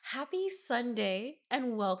Happy Sunday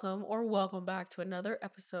and welcome back to another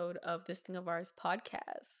episode of This Thing of Ours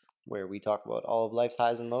podcast where we talk about all of life's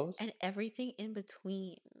highs and lows. and everything in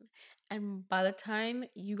between. And by the time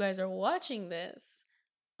you guys are watching this,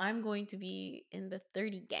 I'm going to be in the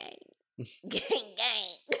 30 gang.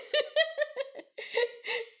 Gang.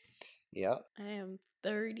 Yeah. I am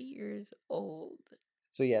 30 years old.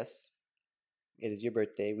 So yes, it is your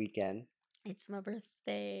birthday weekend. It's my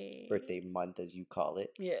birthday. Birthday month, as you call it.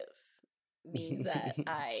 Yes. Means that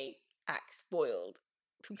I act spoiled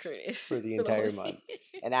to Curtis. For the entire month.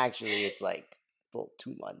 And actually, it's like full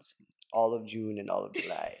 2 months. All of June and all of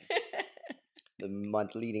July. The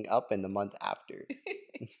month leading up and the month after.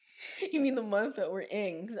 You mean the month that we're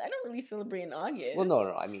in? Because I don't really celebrate in August. Well,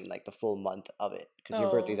 no, I mean like the full month of it. Because your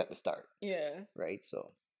birthday's at the start. Yeah. Right?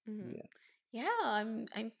 So, yeah, I'm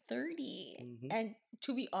 30. Mhm. And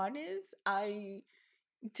to be honest, I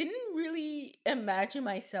didn't really imagine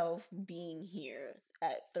myself being here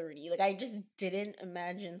at 30. Like, I just didn't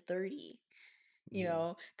imagine 30. You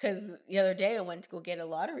know, because the other day I went to go get a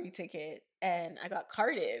lottery ticket and I got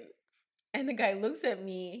carded. And the guy looks at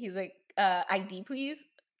me. He's like, ID, please.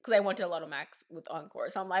 Because I wanted a Lotto Max with Encore.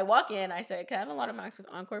 So I walk in. I said, can I have a Lotto Max with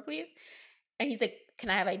Encore, please? And he's like, can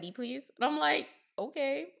I have ID, please? And I'm like,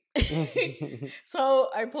 okay. So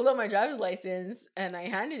I pulled out my driver's license and I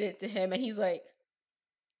handed it to him. And he's like,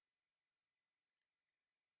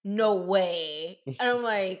 no way. And I'm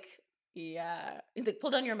like, yeah. He's like, pull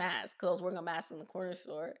down your mask. Because I was wearing a mask in the corner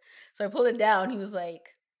store. So I pulled it down. He was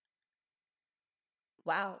like,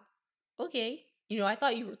 wow. Okay. You know, I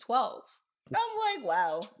thought you were 12. I'm like,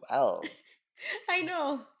 wow. 12. I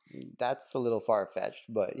know. That's a little far-fetched,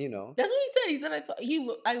 but you know. That's what he said. He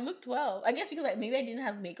said I look 12. I guess because maybe I didn't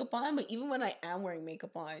have makeup on, but even when I am wearing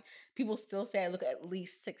makeup on, people still say I look at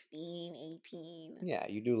least 16, 18. Yeah,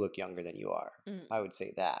 you do look younger than you are. Mm. I would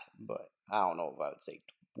say that, but I don't know if I would say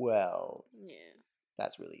 12. Yeah.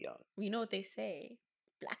 That's really young. We know what they say.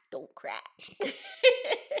 Black don't crack.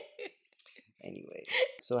 Anyway,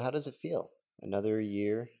 so how does it feel? Another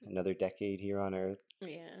year, another decade here on Earth.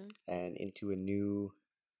 Yeah. And into a new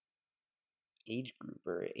age group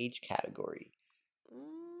or age category.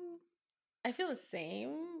 I feel the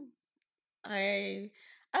same. I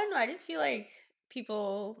don't know. I just feel like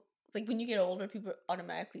people, like when you get older, people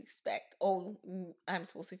automatically expect, oh, I'm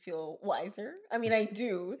supposed to feel wiser. I mean, I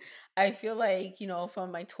do. I feel like, you know,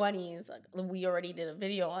 from my 20s, like, we already did a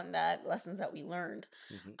video on that, lessons that we learned.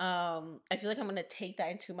 I feel like I'm going to take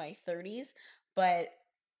that into my 30s. But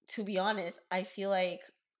to be honest, I feel like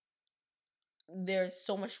there's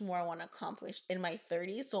so much more I want to accomplish in my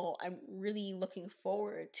 30s. So I'm really looking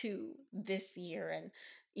forward to this year and,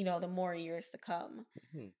 you know, the more years to come.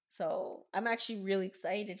 So I'm actually really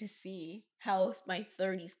excited to see how my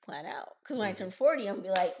 30s plan out. Because when I turn 40, I'm going to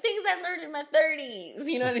be like, things I learned in my 30s.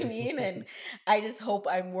 You know what I mean? And I just hope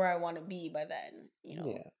I'm where I want to be by then, you know?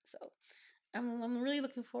 Yeah. So I'm really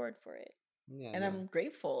looking forward for it. Yeah. And I'm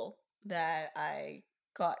grateful that I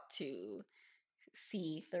got to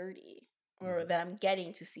see 30. Or that I'm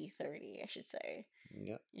getting to see 30, I should say.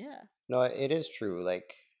 Yeah. Yeah. No, it is true.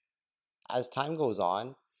 Like, as time goes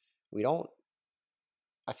on,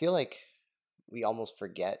 I feel like we almost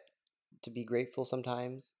forget to be grateful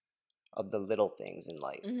sometimes of the little things in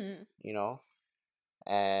life, you know?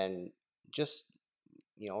 And just,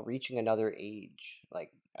 you know, reaching another age, like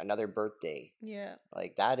another birthday. Yeah.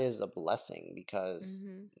 Like, that is a blessing because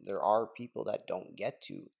there are people that don't get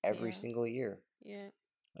to every single year. Yeah.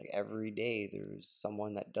 Like every day, there's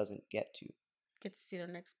someone that doesn't get to see their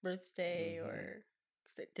next birthday or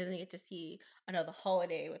doesn't get to see another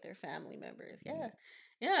holiday with their family members.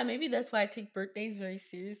 Yeah, maybe that's why I take birthdays very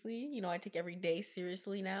seriously. You know, I take every day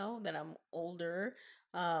seriously now that I'm older.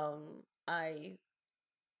 I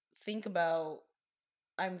think about,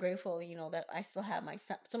 I'm grateful, you know, that I still have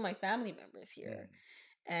some of my family members here,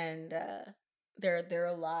 and they're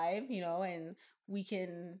alive, you know, and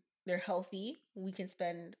they're healthy. We can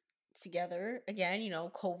spend together again. You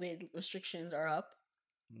know, COVID restrictions are up.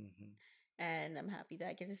 And I'm happy that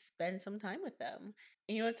I get to spend some time with them.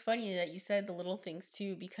 And you know, it's funny that you said the little things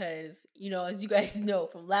too, because, you know, as you guys know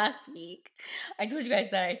from last week, I told you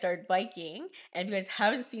guys that I started biking. And if you guys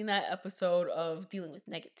haven't seen that episode of dealing with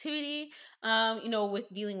negativity, you know, with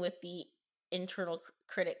dealing with the internal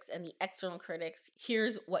critics and the external critics,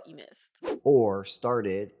 here's what you missed. Or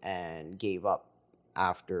started and gave up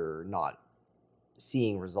after not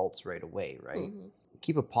seeing results right away, right?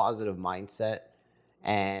 Keep a positive mindset.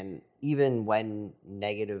 And even when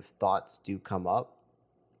negative thoughts do come up,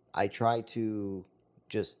 I try to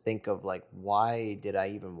just think of like, why did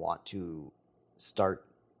I even want to start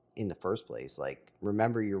in the first place. Like,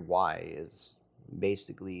 remember your why is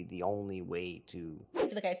basically the only way to. I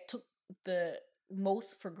feel like I took the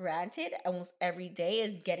most for granted almost every day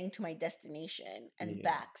is getting to my destination and Yeah.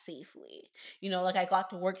 back safely. Like I got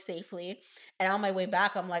to work safely, and on my way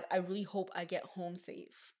back, I'm like, I really hope I get home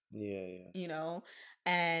safe. Yeah, yeah.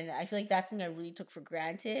 And I feel like that's something I really took for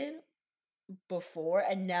granted before,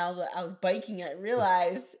 and now that I was biking, I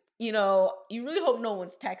realized, you really hope no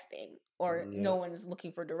one's texting or Yep. no one's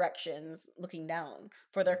looking for directions, looking down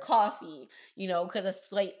for their coffee, because a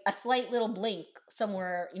slight little blink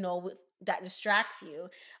somewhere, that distracts you,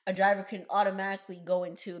 a driver can automatically go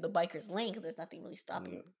into the biker's lane because there's nothing really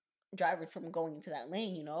stopping Yep. drivers from going into that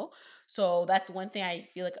lane. So that's one thing I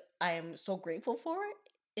feel like I am so grateful for,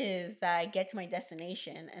 is that I get to my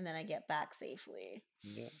destination and then I get back safely.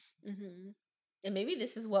 Yep. hmm And maybe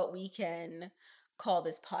this is what we can call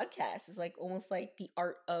this podcast, is like almost like the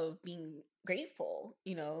art of being grateful,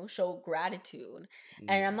 show gratitude.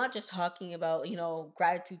 And I'm Yeah. not just talking about,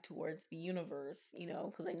 gratitude towards the universe,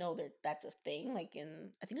 because I know that that's a thing, like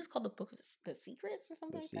I think it's called the Book of the Secrets or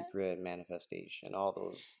something The like that. secret manifestation, all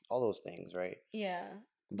those things, right? Yeah.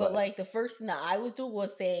 But But like the first thing that I was doing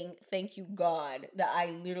was saying, thank you, God, that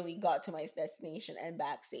I literally got to my destination and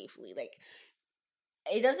back safely. Like,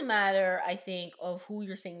 it doesn't matter, I think, of who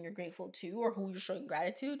you're saying you're grateful to or who you're showing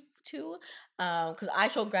gratitude to, because I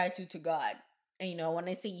show gratitude to God. And when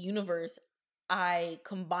I say universe, I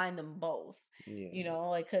combine them both. yeah,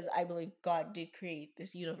 Like, because I believe God did create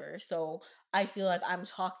this universe, so I feel like I'm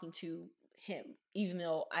talking to him, even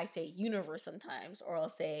though I say universe sometimes, or I'll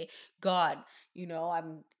say God.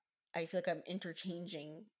 I feel like I'm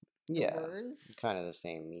interchanging the yeah, words. kind of the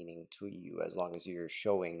same meaning to you as long as you're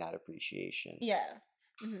showing that appreciation. Yeah.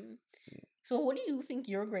 hmm Yeah. So, what do you think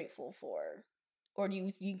you're grateful for? Or do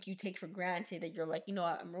you think you take for granted that you're like,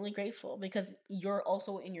 I'm really grateful because you're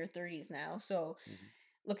also in your 30s now. So, Mhm.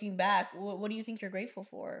 looking back, what do you think you're grateful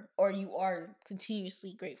for? Or you are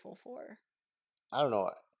continuously grateful for? I don't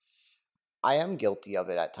know. I am guilty of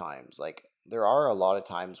it at times. Like, there are a lot of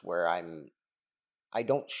times where I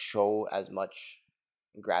don't show as much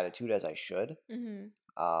gratitude as I should,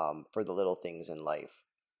 Mm-hmm. for the little things in life.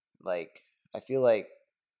 Like, I feel like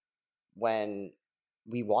when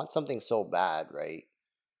we want something so bad, right?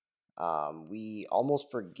 We almost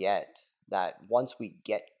forget that once we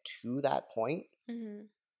get to that point, Mm-hmm.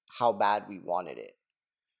 how bad we wanted it.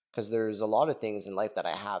 Because there's a lot of things in life that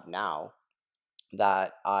I have now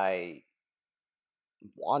that I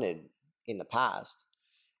wanted in the past.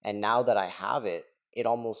 And now that I have it, it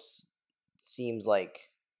almost seems like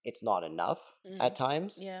it's not enough Mm-hmm. at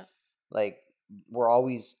times. Yeah. Like, we're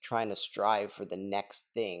always trying to strive for the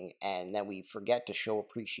next thing, and then we forget to show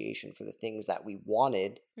appreciation for the things that we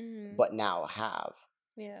wanted Mm-hmm. but now have,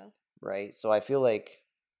 Yeah. right? So I feel like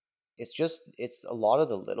it's a lot of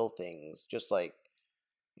the little things, just like,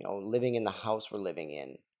 living in the house we're living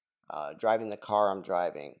in, driving the car I'm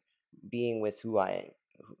driving, being with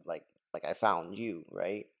like I found you,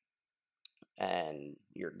 right? And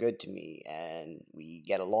you're good to me, and we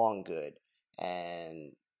get along good,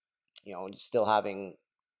 and still having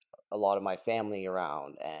a lot of my family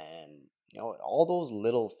around, and all those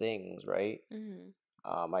little things, right?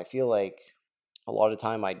 Mm-hmm. I feel like a lot of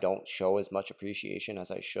time I don't show as much appreciation as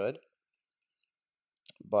I should,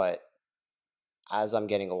 but as I'm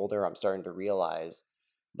getting older, I'm starting to realize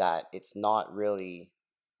that it's not really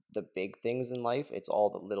the big things in life, it's all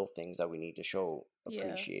the little things that we need to show Yeah.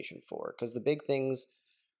 appreciation for. Because the big things,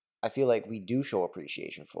 I feel like we do show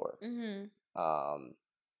appreciation for, Mm-hmm. um,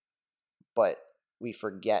 but we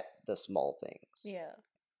forget the small things Yeah.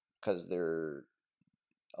 because they're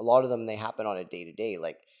a lot of them, they happen on a day to day.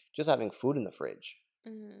 Like, just having food in the fridge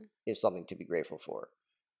Mm-hmm. is something to be grateful for.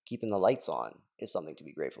 Keeping the lights on is something to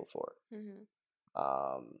be grateful for. Mm-hmm.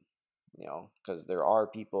 um, because there are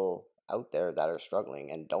people out there that are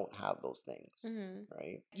struggling and don't have those things, Mm-hmm.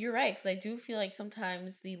 right? You're right, because I do feel like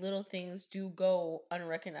sometimes the little things do go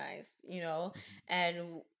unrecognized,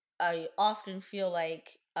 and I often feel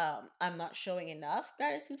like I'm not showing enough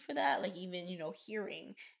gratitude for that. Like, even,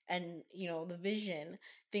 hearing and, the vision,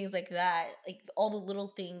 things like that, like all the little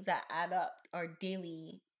things that add up, our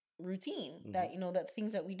daily routine, Mm-hmm. that, that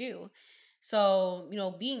things that we do. So,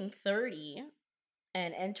 being 30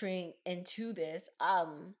 and entering into this, I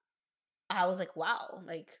was like, wow,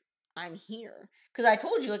 like I'm here. Cause I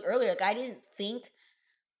told you like earlier, like I didn't think,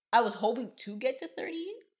 I was hoping to get to 30,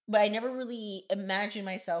 but I never really imagined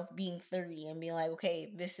myself being 30 and being like, okay,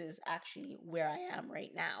 this is actually where I am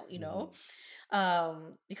right now.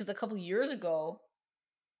 Mm-hmm. Because a couple years ago,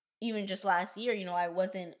 even just last year, I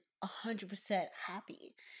wasn't 100%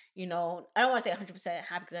 happy. I don't want to say 100%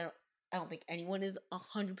 happy because I don't think anyone is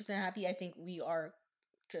 100% happy. I think we are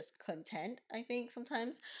just content, I think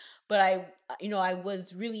sometimes. But I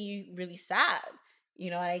was really, really sad,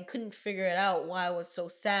 and I couldn't figure it out why I was so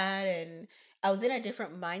sad. And I was in a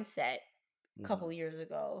different mindset a Mm-hmm. couple years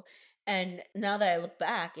ago. And now that I look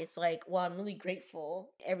back, it's like, well, I'm really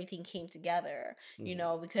grateful everything came together,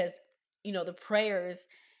 Mm-hmm. because, the prayers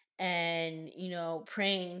and,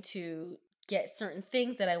 praying to get certain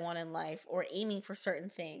things that I want in life or aiming for certain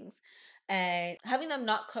things and having them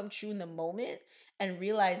not come true in the moment and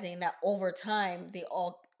realizing that over time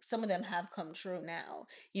some of them have come true now,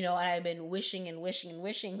 and I've been wishing and wishing and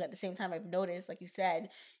wishing, but at the same time I've noticed, like you said,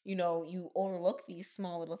 you overlook these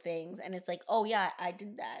small little things and it's like, oh yeah, I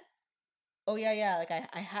did that. Oh yeah, yeah, like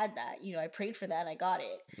I had that. I prayed for that and I got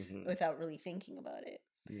it Mm-hmm. without really thinking about it.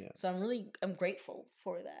 Yeah. So I'm grateful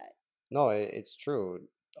for that. No, it's true.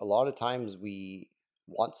 A lot of times we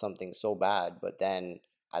want something so bad, but then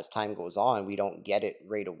as time goes on, we don't get it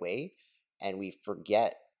right away, and we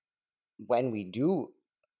forget when we do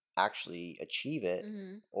actually achieve it,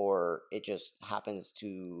 Mhm. or it just happens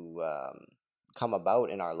to come about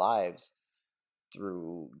in our lives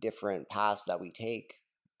through different paths that we take.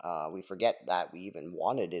 We forget that we even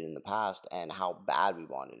wanted it in the past and how bad we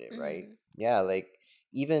wanted it, right? Mhm. Yeah, like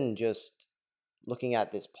even just looking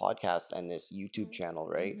at this podcast and this YouTube channel,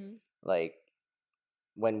 right? Mhm. Like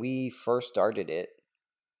when we first started it,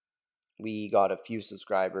 we got a few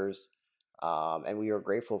subscribers, and we were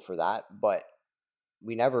grateful for that. But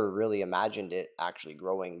we never really imagined it actually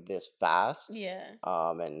growing this fast. Yeah.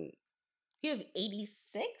 And You have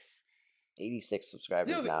 86? 86 You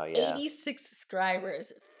subscribers have now, yeah. 86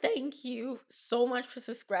 subscribers. Thank you so much for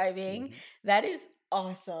subscribing. Hmm. That is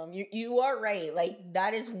awesome. You are right. Like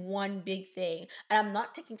that is one big thing. And I'm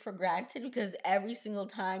not taking for granted because every single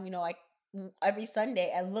time, every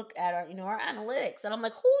Sunday I look at our analytics and I'm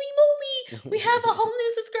like, "Holy moly, we have a whole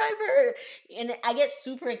new subscriber." And I get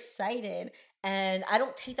super excited. And I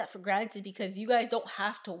don't take that for granted because you guys don't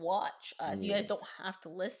have to watch us. You guys Yeah. don't have to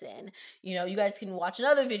listen. You guys can watch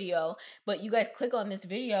another video, but you guys click on this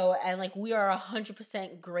video and like we are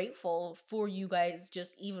 100% grateful for you guys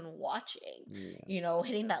just even watching, Yeah.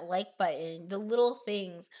 hitting that like button, the little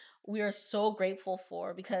things we are so grateful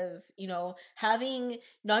for because having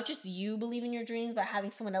not just you believe in your dreams but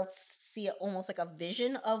having someone else see it almost like a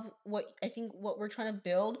vision of what we're trying to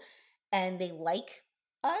build and they like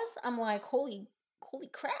us. I'm like, holy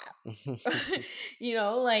crap.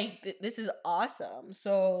 Like this is awesome.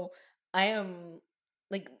 So I am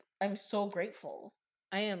like I'm so grateful.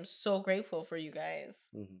 I am so grateful for you guys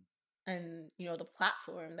Hmm. and the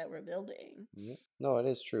platform that we're building. Yeah. No, it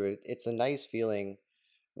is true. It's a nice feeling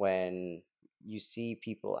when you see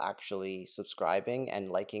people actually subscribing and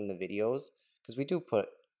liking the videos, because we do put,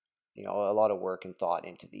 a lot of work and thought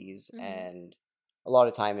into these, Mhm. and a lot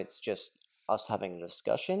of time it's just us having a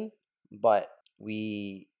discussion, but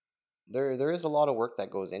we there is a lot of work that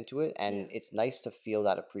goes into it, Yeah. and it's nice to feel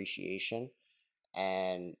that appreciation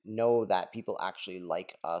and know that people actually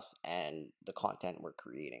like us and the content we're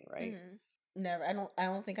creating, right? Mhm. Never. I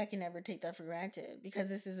don't think I can ever take that for granted because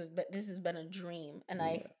this has been a dream, and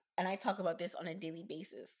Yeah. I talk about this on a daily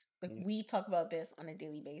basis. Like Yeah. we talk about this on a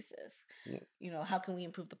daily basis. Yeah. How can we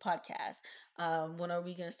improve the podcast? When are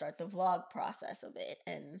we going to start the vlog process of it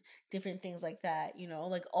and different things like that?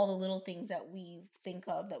 Like all the little things that we think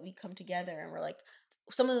of that we come together and we're like,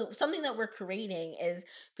 something that we're creating is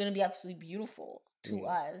going to be absolutely beautiful to Yeah.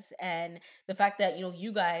 us. And the fact that,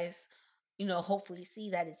 you guys, hopefully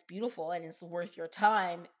see that it's beautiful and it's worth your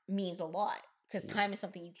time means a lot because Yeah. time is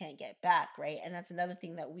something you can't get back, right? And that's another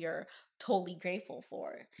thing that we are totally grateful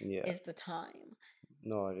for Yeah. is the time.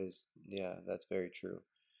 No, it is. Yeah, that's very true.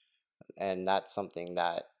 And that's something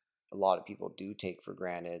that a lot of people do take for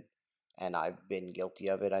granted. And I've been guilty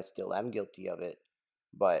of it. I still am guilty of it.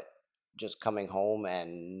 But just coming home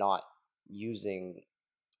and not using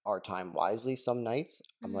our time wisely some nights,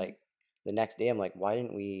 I'm Hmm. like, the next day, I'm like, why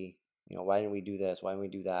didn't we do this? Why didn't we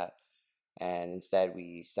do that? And instead,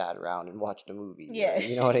 we sat around and watched a movie, or Yeah.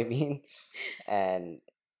 you know what I mean? And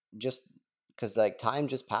just because like time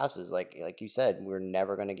just passes, like you said, we're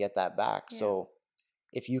never going to get that back. Yeah. So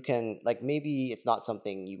if you can, like, maybe it's not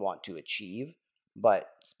something you want to achieve, but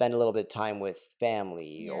spend a little bit of time with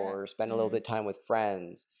family Yeah. or spend a little Hmm. bit of time with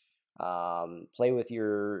friends, play with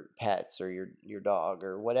your pets or your dog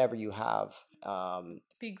or whatever you have.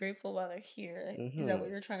 Be grateful while they're here. Is that Hmm. what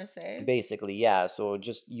you're trying to say? Basically, yeah. So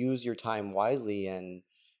just use your time wisely and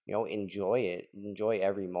enjoy it, enjoy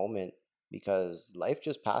every moment, because life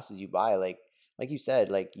just passes you by. Like you said,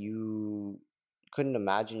 like you couldn't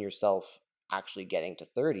imagine yourself actually getting to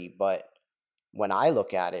 30. But when I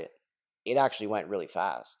look at it, it actually went really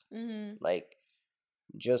fast. Like,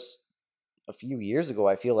 just a few years ago,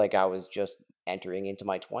 I feel like I was just entering into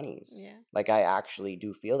my 20s. Yeah. Like, I actually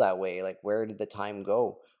do feel that way. Like, where did the time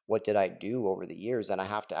go? What did I do over the years? And I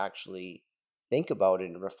have to actually think about it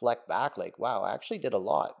and reflect back, like, wow, I actually did a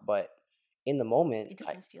lot. But in the moment, It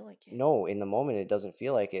doesn't feel like it. no, in the moment, it doesn't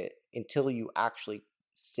feel like it until you actually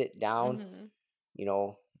sit down, you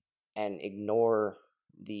know, and ignore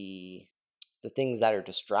the things that are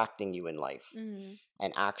distracting you in life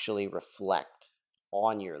and actually reflect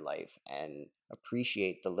on your life and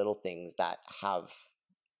appreciate the little things that have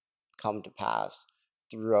come to pass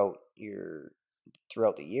throughout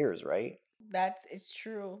the years, right? It's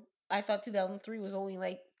true. I thought 2003 was only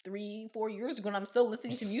like 3, 4 years ago, and I'm still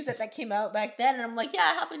listening to music that came out back then. And I'm like,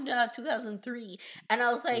 yeah, it happened 2003. And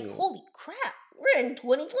I was like, Yeah. holy crap, we're in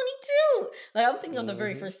 2022. Like, I'm thinking of the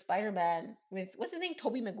very Hmm. first Spider Man with, what's his name,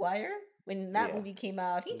 Tobey Maguire. When that Yeah. movie came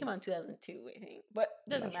out, I think it came out in 2002, I think. But it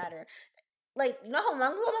I'm doesn't not sure. matter. Like, you know how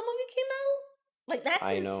long ago that movie came out? Like, that's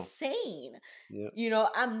I know. insane. Yeah.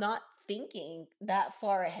 I'm not thinking that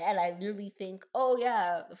far ahead. I literally think, oh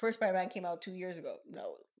yeah, the first Spider-Man came out 2 years ago.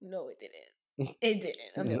 No, it didn't. It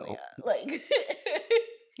didn't, Amelia. No. Like,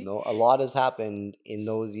 No, a lot has happened in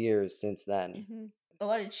those years since then. a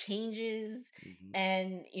lot of changes, Hmm.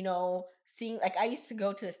 and seeing, like, I used to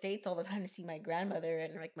go to the States all the time to see my grandmother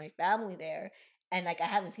and like my family there, and like I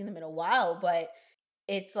haven't seen them in a while, but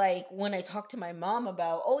it's like when I talk to my mom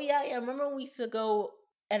about, oh yeah, remember when we used to go,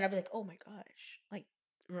 and I'd be like, oh my gosh, like,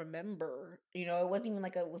 remember, it wasn't even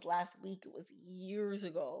like it was last week, it was years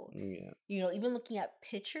ago. Yeah. Even looking at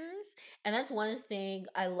pictures, and that's one thing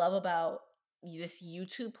I love about this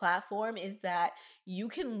YouTube platform is that you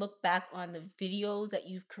can look back on the videos that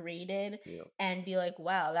you've created Yeah. and be like,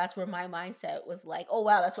 wow, that's where my mindset was like, oh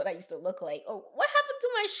wow, that's what I used to look like. Oh, what happened to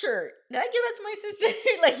my shirt? Did I give that to my sister?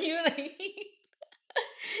 Like, you know what I mean?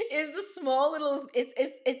 It's the small little,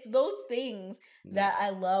 it's those things that Yeah. I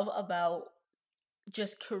love about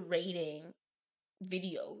just creating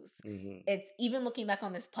videos. Hmm. It's even looking back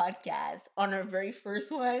on this podcast, on our very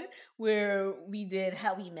first one where we did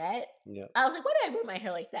how we met. Yeah. I was like, why did I wear my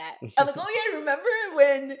hair like that? I'm like, oh yeah, remember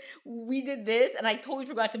when we did this? And I totally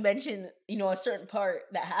forgot to mention, a certain part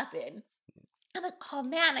that happened. I'm like, oh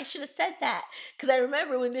man, I should have said that. Because I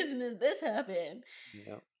remember when this and this happened.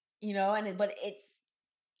 Yeah. But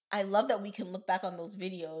I love that we can look back on those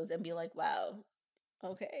videos and be like, wow,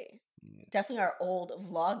 okay. Yeah. Definitely our old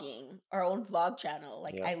vlogging, our old vlog channel.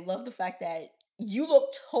 Like, Yep. I love the fact that you look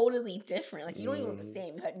totally different. Like, you don't even look the Hmm.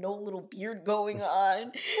 same. You had no little beard going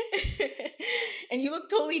on. And you look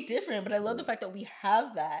totally different. But I love the Yeah. fact that we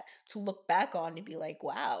have that to look back on and be like,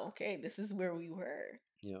 wow, okay, this is where we were.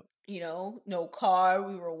 Yeah. No car,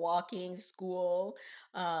 we were walking to school.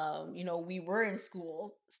 We were in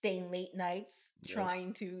school, staying late nights, Yep.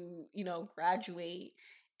 trying to, graduate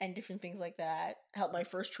and different things like that. Help my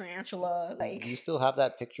first tarantula, Do you like, still have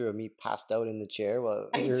that picture of me passed out in the chair while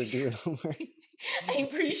we I were do. doing homework? I'm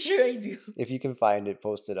pretty sure I do. If you can find it,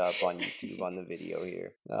 post it up on YouTube on the video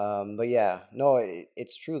here. But yeah, no,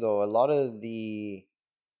 it's true though. A lot of the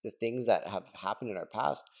things that have happened in our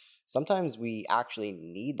past, sometimes we actually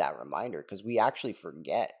need that reminder because we actually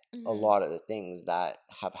forget a Hmm. lot of the things that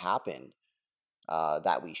have happened,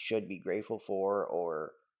 that we should be grateful for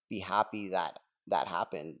or be happy that that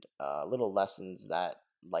happened. Little lessons that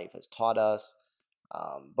life has taught us.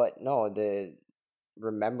 But no, the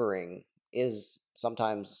remembering is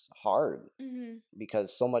sometimes hard Hmm.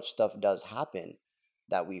 because so much stuff does happen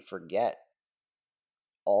that we forget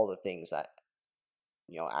all the things that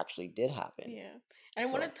actually did happen. Yeah. And I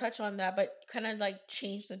want to So, touch on that, but kind of like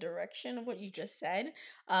change the direction of what you just said.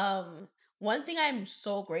 One thing I'm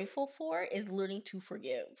so grateful for is learning to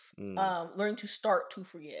forgive. mm, Learning to start to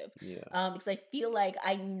forgive. yeah. Because I feel like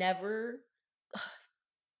I never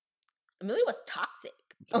Amelia was toxic.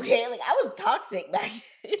 Okay, like I was toxic back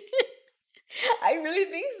then. I really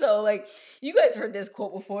think so. Like, you guys heard this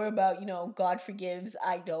quote before about, God forgives,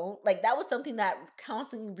 I don't. Like, that was something that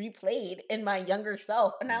constantly replayed in my younger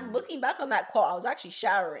self. And I'm Mm, looking back on that quote, I was actually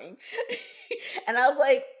showering. And I was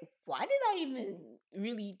like, why did I even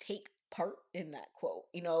really take part in that quote?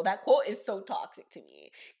 That quote is so toxic to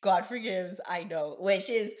me. God forgives, I don't. Which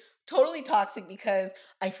is totally toxic because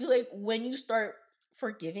I feel like when you start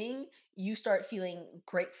forgiving, you start feeling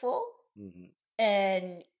grateful hmm.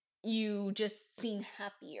 and you just seem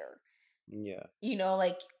happier. Yeah.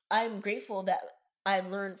 Like, I'm grateful that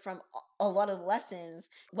I've learned from a lot of lessons,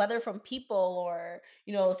 whether from people or,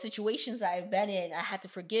 you know, situations that I've been in. I had to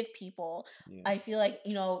forgive people. Yeah. I feel like,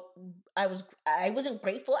 you know, I wasn't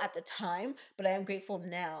grateful at the time, but I am grateful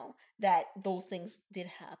now that those things did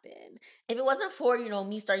happen. If it wasn't for, you know,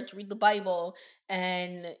 me starting to read the Bible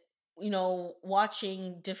and, you know,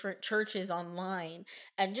 watching different churches online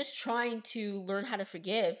and just trying to learn how to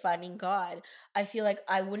forgive, finding God, I feel like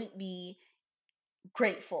I wouldn't be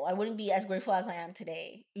grateful. I wouldn't be as grateful as I am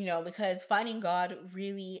today, you know, because finding God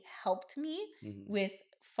really helped me with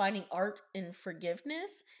finding art in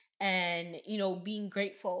forgiveness and, you know, being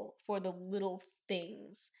grateful for the little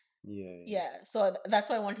things. Yeah. Yeah, so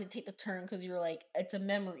that's why I wanted to take the turn, because you're like, it's a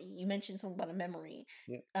memory. You mentioned something about a memory.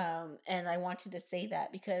 Yeah. And I wanted to say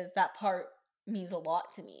that because that part means a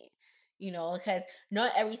lot to me. You know, because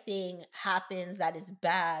not everything happens that is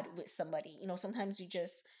bad with somebody. You know, sometimes you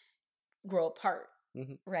just grow apart,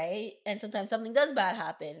 right? And sometimes something does bad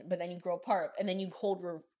happen, but then you grow apart and then you hold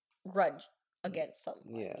your grudge against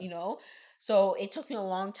someone, Yeah. you know? So it took me a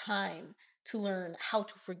long time to learn how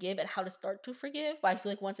to forgive and how to start to forgive. But I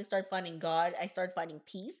feel like once I started finding God, I started finding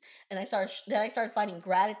peace, and then I started finding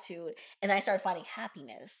gratitude, and I started finding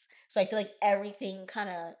happiness. So I feel like everything kind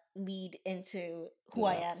of lead into who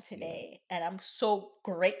I am today, and I'm so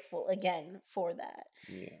grateful again for that.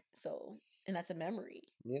 Yeah. So, and that's a memory.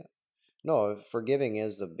 Yeah. No, forgiving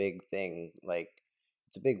is a big thing. Like,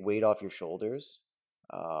 it's a big weight off your shoulders.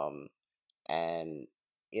 And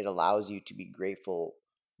it allows you to be grateful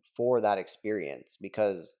for that experience,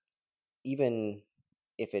 because even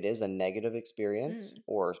if it is a negative experience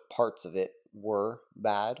or parts of it were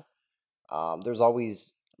bad, there's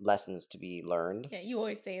always lessons to be learned. Yeah, you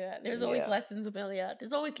always say that. There's always lessons, Amelia.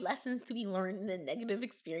 There's always lessons to be learned in a negative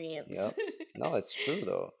experience. Yep. No, it's true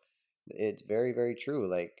though. It's very, very true.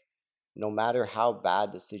 Like, no matter how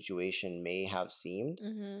bad the situation may have seemed,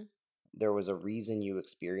 there was a reason you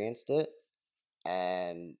experienced it,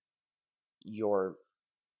 and you're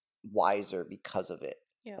wiser because of it.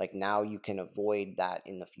 Yeah. Like, now you can avoid that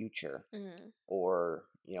in the future, or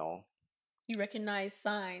you recognize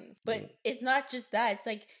signs, but it's not just that. It's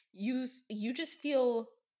like you just feel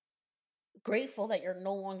grateful that you're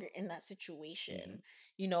no longer in that situation.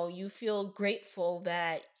 You know, you feel grateful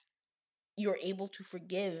that you're able to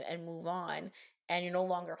forgive and move on, and you're no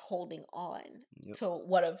longer holding on to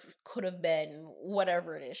what have could have been,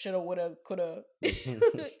 whatever it is, shoulda, woulda, coulda.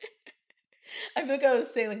 I feel like I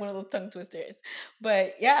was saying like one of those tongue twisters.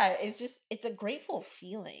 But yeah, it's a grateful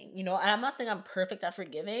feeling, you know. And I'm not saying I'm perfect at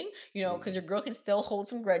forgiving, you know, because your girl can still hold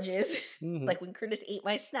some grudges. Like when Curtis ate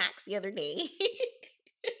my snacks the other day.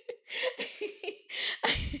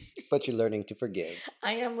 But you're learning to forgive.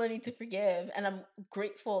 I am learning to forgive, and I'm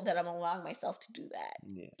grateful that I'm allowing myself to do that.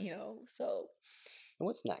 Yeah. You know, so. And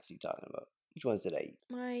what snacks are you talking about? Which ones did I eat?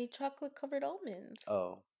 My chocolate covered almonds.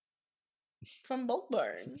 Oh. From Bulk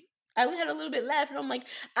Barn. I only had a little bit left, and I'm like,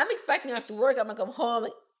 I'm expecting after work, I'm gonna come home,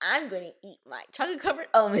 like, I'm gonna eat my chocolate covered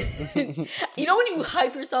almonds. You know when you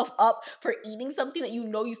hype yourself up for eating something that you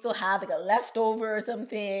know you still have, like a leftover or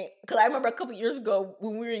something? Because I remember a couple years ago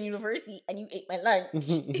when we were in university and you ate my lunch.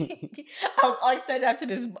 I was all excited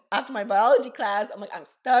after my biology class. I'm like, I'm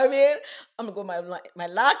starving. I'm gonna go to my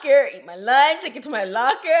locker, eat my lunch. I get to my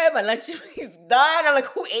locker, my lunch is done. I'm like,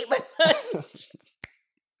 who ate my lunch?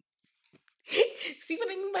 See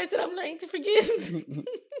what I mean by I said I'm learning to forgive?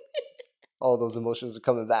 All those emotions are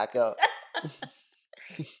coming back up.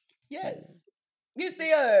 Yes. Yes,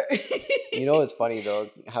 they are. You know, it's funny though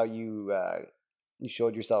how you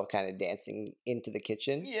showed yourself kind of dancing into the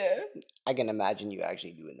kitchen. Yeah. I can imagine you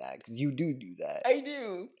actually doing that, because you do that. I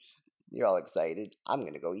do. You're all excited. I'm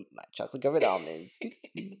gonna go eat my chocolate covered almonds.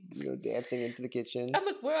 Dancing into the kitchen. I'm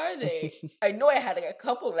like, where are they? I know I had like a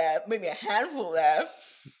couple left, maybe a handful left.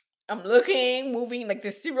 I'm looking, moving like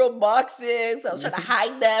the cereal boxes. I was trying to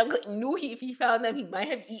hide them. Knew if he found them, he might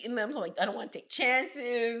have eaten them. So I'm like, I don't want to take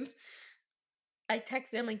chances. I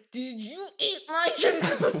texted him like, did you eat my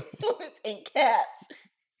chocolate in caps?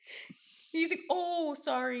 He's like, oh,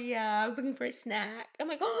 sorry, yeah, I was looking for a snack. I'm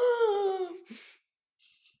like, oh.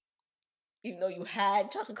 Even though you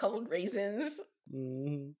had chocolate covered raisins.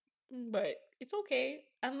 But it's okay.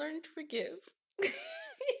 I'm learning to forgive. You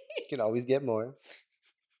can always get more.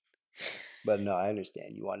 But no, I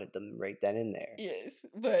understand. You wanted them right then and there. Yes,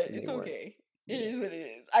 but it's okay. It is what it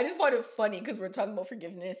is. I just find it funny because we're talking about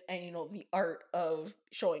forgiveness and, you know, the art of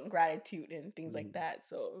showing gratitude and things like that.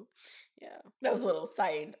 So, yeah, that was a little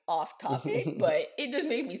side off topic, but it just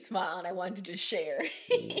made me smile and I wanted to just share.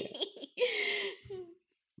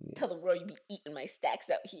 Tell the world you be eating my stacks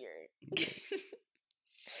out here.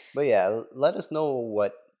 But yeah, let us know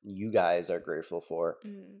what you guys are grateful for,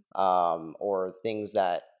 Mm. or things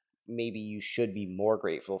that maybe you should be more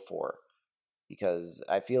grateful for. Because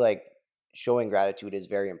I feel like showing gratitude is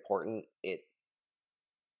very important. It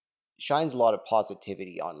shines a lot of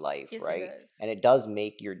positivity on life, Yes, it right? does. And it does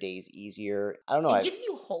make your days easier. I don't know. It I gives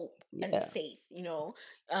you hope and Yeah. faith,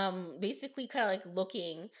 basically kind of like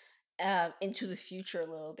looking into the future a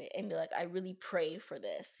little bit and be like, I really pray for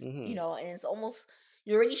this, Hmm. and it's almost,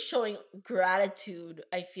 you're already showing gratitude,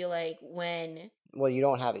 I feel like, when, Well, you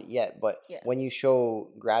don't have it yet, but yeah. when you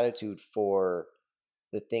show gratitude for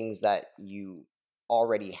the things that you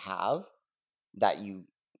already have that you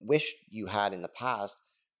wish you had in the past,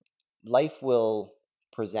 life will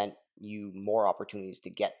present you more opportunities to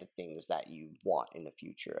get the things that you want in the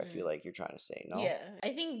future. I feel Mm. like you're trying to say, no? Yeah,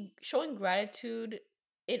 I think showing gratitude,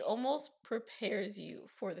 it almost prepares you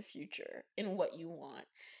for the future and what you want.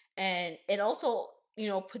 And it also,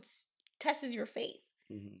 puts tests your faith,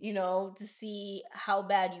 Hmm. to see how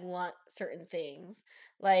bad you want certain things.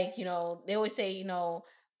 Like, they always say,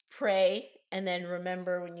 pray and then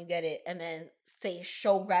remember when you get it, and then say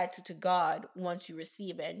show gratitude to God once you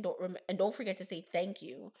receive it, and don't forget to say thank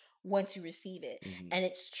you once you receive it. Hmm. And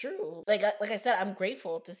it's true. Like I said, I'm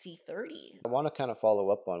grateful to see 30. I want to kind of follow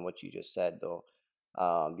up on what you just said, though,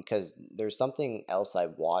 because there's something else I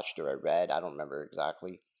watched or I read. I don't remember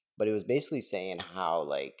exactly, but it was basically saying how,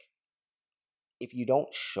 like, if you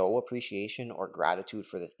don't show appreciation or gratitude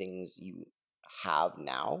for the things you have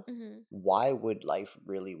now, Mm-hmm. why would life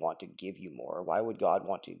really want to give you more? Why would God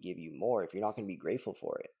want to give you more if you're not going to be grateful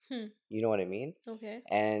for it? Hmm. You know what I mean? Okay.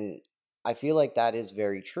 And I feel like that is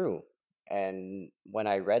very true. And when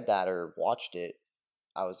I read that or watched it,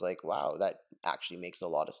 I was like, wow, that actually makes a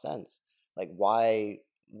lot of sense. Like, why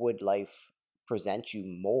would life present you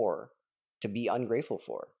more to be ungrateful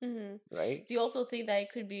for? Mm-hmm. Right? Do you also think that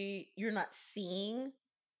it could be you're not seeing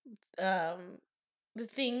um the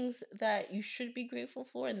things that you should be grateful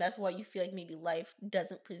for, and that's why you feel like maybe life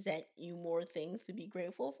doesn't present you more things to be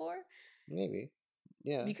grateful for, Maybe.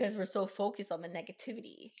 Yeah. because we're so focused on the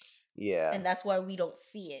negativity, Yeah. and that's why we don't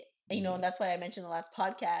see it. And Hmm. that's why I mentioned the last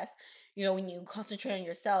podcast. When you concentrate on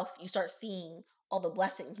yourself, you start seeing all the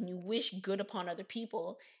blessings and you wish good upon other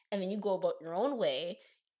people, and then you go about your own way.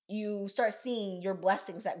 You start seeing your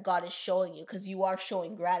blessings that God is showing you because you are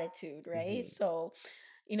showing gratitude, right? Hmm. So,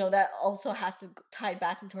 that also has to tie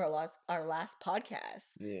back into our last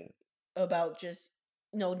podcast Yeah. about just,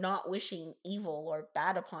 not wishing evil or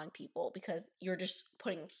bad upon people, because you're just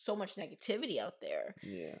putting so much negativity out there,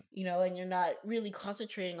 Yeah. and you're not really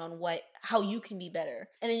concentrating on how you can be better.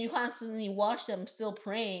 And then you constantly watch them still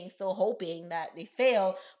praying, still hoping that they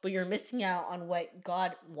fail, but you're missing out on what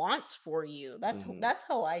God wants for you. That's Hmm. that's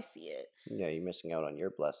how I see it. Yeah. You're missing out on your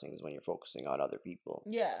blessings when you're focusing on other people.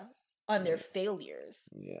 Yeah, on their Yeah. failures.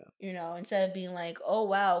 Yeah. Instead of being like, "Oh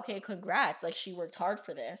wow, okay, congrats! Like she worked hard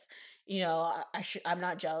for this." I'm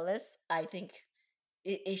not jealous. I think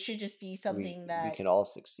it should just be something We that, can all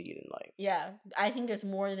succeed in life. yeah, I think there's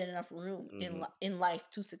more than enough room Hmm. in life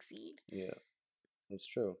to succeed. Yeah. It's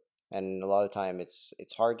true. And a lot of time it's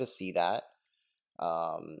hard to see that.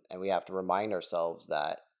 And we have to remind ourselves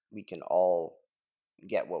that we can all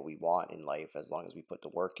get what we want in life as long as we put the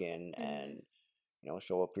work in Hmm. and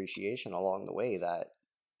show appreciation along the way, that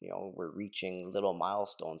we're reaching little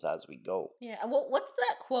milestones as we go. Yeah, and what's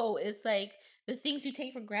that quote? It's like the things you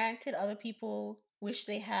take for granted, other people wish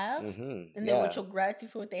they have, and they would Yeah. show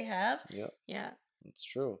gratitude for what they have. Yep. Yeah, It's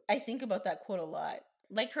true. I think about that quote a lot.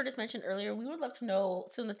 Like Curtis mentioned earlier, we would love to know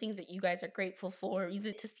some of the things that you guys are grateful for. Is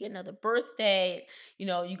it to see another birthday? You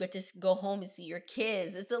get to go home and see your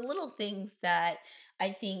kids. It's the little things that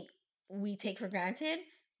I think we take for granted,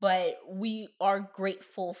 but we are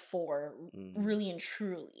grateful for, Hmm. really and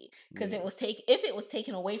truly. Because Yeah. if it was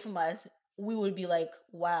taken away from us, we would be like,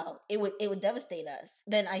 wow, it would devastate us.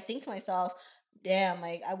 Then I think to myself, damn,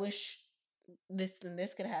 like I wish this and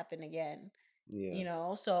this could happen again.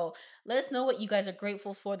 Yeah. So let us know what you guys are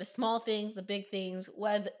grateful for, the small things, the big things,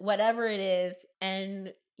 whatever it is.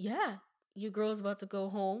 And yeah, your girl's about to go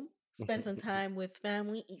home, spend some time with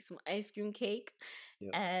family, eat some ice cream cake.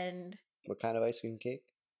 Yep. And What kind of ice cream cake?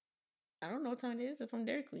 I don't know what time it is. It's from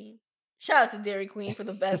Dairy Queen. Shout out to Dairy Queen for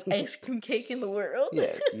the best ice cream cake in the world.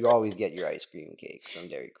 Yes, you always get your ice cream cake from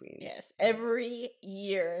Dairy Queen. Yes, Yes. every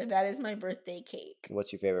year. That is my birthday cake.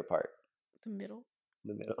 What's your favorite part? The middle.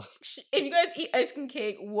 The middle. If you guys eat ice cream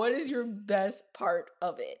cake, what is your best part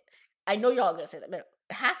of it? I know y'all gonna say the middle.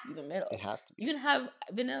 It has to be the middle. It has to You be. can have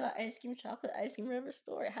vanilla ice cream, chocolate ice cream, whatever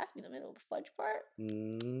store. It has to be the middle. The fudge part,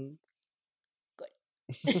 Mm.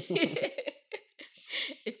 good.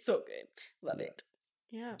 It's so good. Love Yeah. it.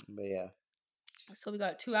 Yeah. But yeah. So we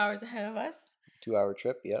got 2 hours ahead of us. 2 hour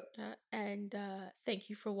trip. Yep. And thank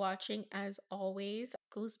you for watching. As always,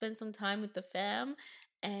 go spend some time with the fam.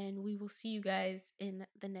 And we will see you guys in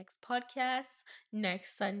the next podcast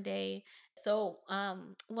next Sunday. So,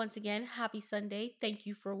 once again, happy Sunday. Thank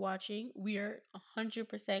you for watching. We are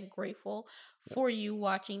 100% grateful for you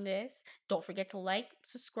watching this. Don't forget to like,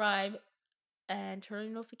 subscribe, and turn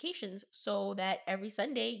on notifications so that every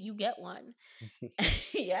Sunday you get one.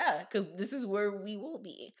 Yeah, because this is where we will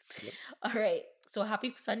be. Yep. All right. So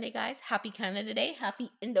happy Sunday, guys. Happy Canada Day.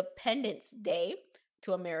 Happy Independence Day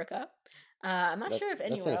to America. I'm not sure if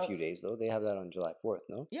That's anywhere in a few else. days though. They have that on July 4th.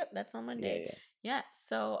 No. Yep, that's on Yeah. Monday. Yeah.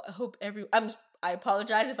 So I hope I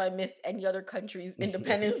apologize if I missed any other country's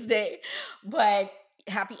Independence Day, but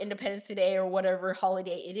happy Independence Day or whatever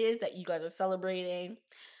holiday it is that you guys are celebrating.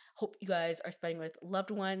 Hope you guys are spending with loved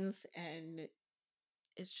ones, and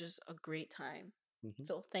it's just a great time. Mm-hmm.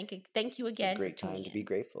 So thank you It's a again for great time tuning to in. be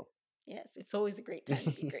grateful. Yes, it's always a great time to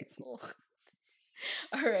be grateful.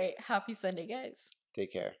 All right. Happy Sunday, guys.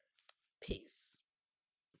 Take care. Peace.